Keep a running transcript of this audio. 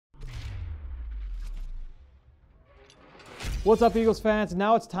What's up, Eagles fans?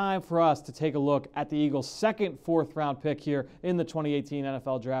 Now it's time for us to take a look at the Eagles' second fourth-round pick here in the 2018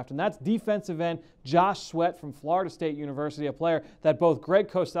 NFL Draft, and that's defensive end Josh Sweat from Florida State University, a player that both Greg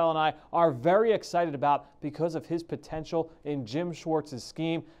Cosell and I are very excited about because of his potential in Jim Schwartz's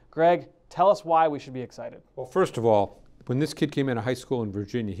scheme. Greg, tell us why we should be excited. Well, first of all, when this kid came out of high school in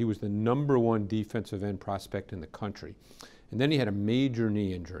Virginia, he was the #1 defensive end prospect in the country. And then he had a major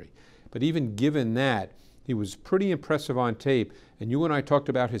knee injury. But even given that, he was pretty impressive on tape. And you and I talked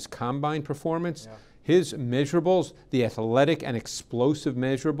about his combine performance. Yeah. His measurables, the athletic and explosive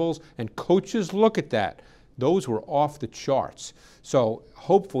measurables, and coaches look at that. Those were off the charts. So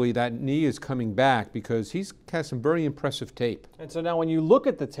hopefully that knee is coming back because he's got some very impressive tape. And so now when you look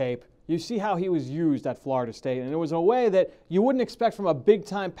at the tape, you see how he was used at Florida State. And it was a way that you wouldn't expect from a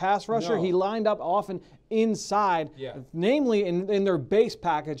big-time pass rusher. No. He lined up often inside, namely in their base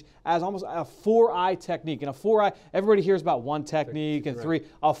package as almost a 4-eye technique. And a 4-eye, everybody hears about one technique and three.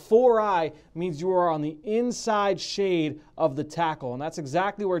 A 4-eye means you are on the inside shade of the tackle. And that's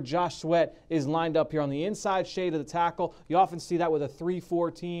exactly where Josh Sweat is lined up here, on the inside shade of the tackle. You often see that with a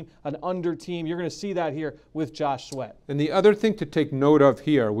 3-4 team, an under team. You're going to see that here with Josh Sweat. And the other thing to take note of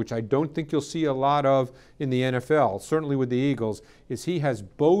here, which I don't think you'll see a lot of in the NFL, certainly with the Eagles, is he has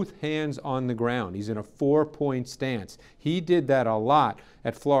both hands on the ground. He's in a 4-point stance. He did that a lot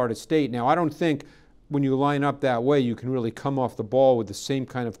at Florida State. Now, I don't think when you line up that way, you can really come off the ball with the same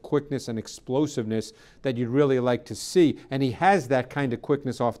kind of quickness and explosiveness that you'd really like to see. And he has that kind of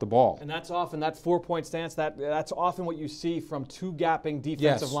quickness off the ball. And that's often, that 4-point stance, that's often what you see from two-gapping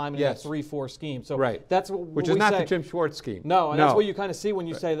defensive linemen in a 3-4 scheme. So that's what which is not the Jim Schwartz scheme. No, and that's what you kind of see when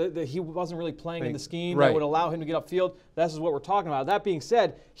you say that he wasn't really playing in the scheme that would allow him to get upfield. This is what we're talking about. That being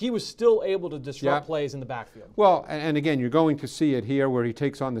said, he was still able to disrupt plays in the backfield. Well, and again, you're going to see it here where he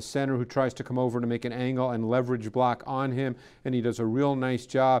takes on the center who tries to come over to make an angle and leverage block on him, and he does a real nice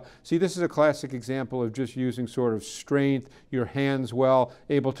job. See, this is a classic example of just using sort of strength, your hands well,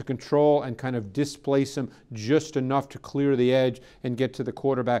 able to control and kind of displace him just enough to clear the edge and get to the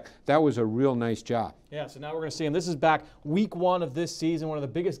quarterback. That was a real nice job. Yeah, so now we're going to see him. This is back week 1 of this season, one of the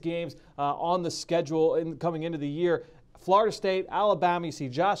biggest games on the schedule coming into the year. Florida State, Alabama, you see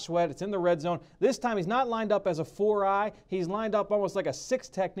Josh Sweat. It's in the red zone. This time he's not lined up as a 4-eye. He's lined up almost like a 6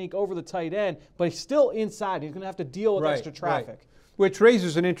 technique over the tight end, but he's still inside. He's going to have to deal with extra traffic. Which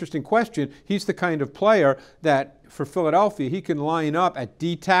raises an interesting question. He's the kind of player that, for Philadelphia, he can line up at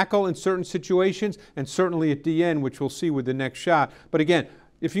D tackle in certain situations and certainly at D end, which we'll see with the next shot. But again,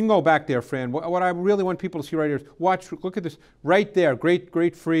 if you can go back there, Fran, what I really want people to see right here is look at this right there.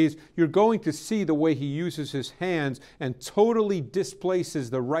 Great freeze. You're going to see the way he uses his hands and totally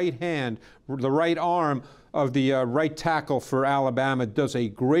displaces the right hand, the right arm of the right tackle for Alabama. Does a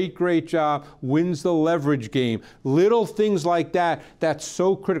great job, wins the leverage game. Little things like that, that's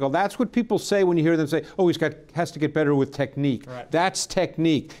so critical. That's what people say when you hear them say, oh, has to get better with technique. That's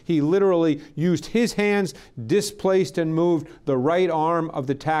technique. He literally used his hands, displaced and moved the right arm of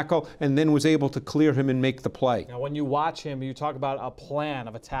the tackle, and then was able to clear him and make the play. Now, when you watch him, you talk about a plan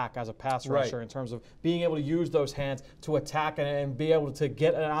of attack as a pass rusher in terms of being able to use those hands to attack and be able to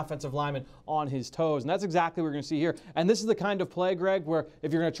get an offensive lineman on his toes. And that's exactly what we're going to see here. And this is the kind of play, Greg, where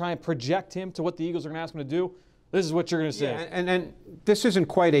if you're going to try and project him to what the Eagles are going to ask him to do, this is what you're going to see. Yeah, and this isn't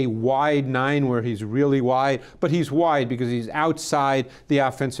quite a wide 9 where he's really wide, but he's wide because he's outside the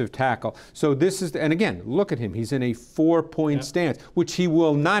offensive tackle. So this is, and again, look at him. He's in a 4-point stance, which he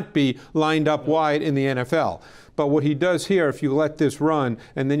will not be lined up wide in the NFL. But what he does here, if you let this run,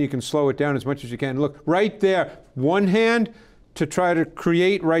 and then you can slow it down as much as you can. Look, right there, one hand to try to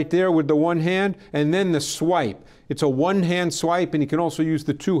create right there with the one hand, and then the swipe. It's a one-hand swipe, and you can also use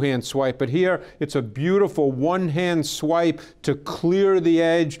the two-hand swipe. But here, it's a beautiful one-hand swipe to clear the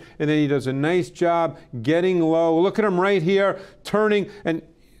edge, and then he does a nice job getting low. Look at him right here, turning, and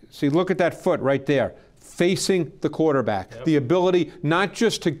see, look at that foot right there, facing the quarterback. The ability not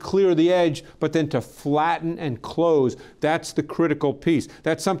just to clear the edge, but then to flatten and close. That's the critical piece.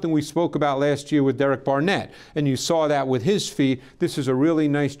 That's something we spoke about last year with Derek Barnett, and you saw that with his feet. This is a really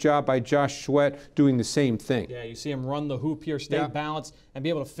nice job by Josh Sweat doing the same thing. Yeah, you see him run the hoop here, stay balanced, and be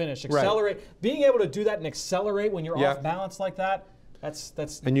able to finish. Accelerate. Being able to do that and accelerate when you're off balance like that, that's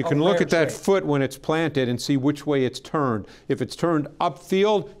and you can look at that foot when it's planted and see which way it's turned. If it's turned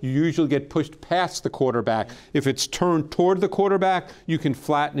upfield, you usually get pushed past the quarterback. If it's turned toward the quarterback, you can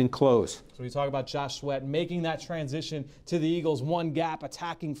flatten and close. So we talk about Josh Sweat making that transition to the Eagles' one-gap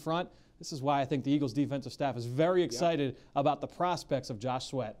attacking front. This is why I think the Eagles defensive staff is very excited about the prospects of Josh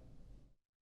Sweat.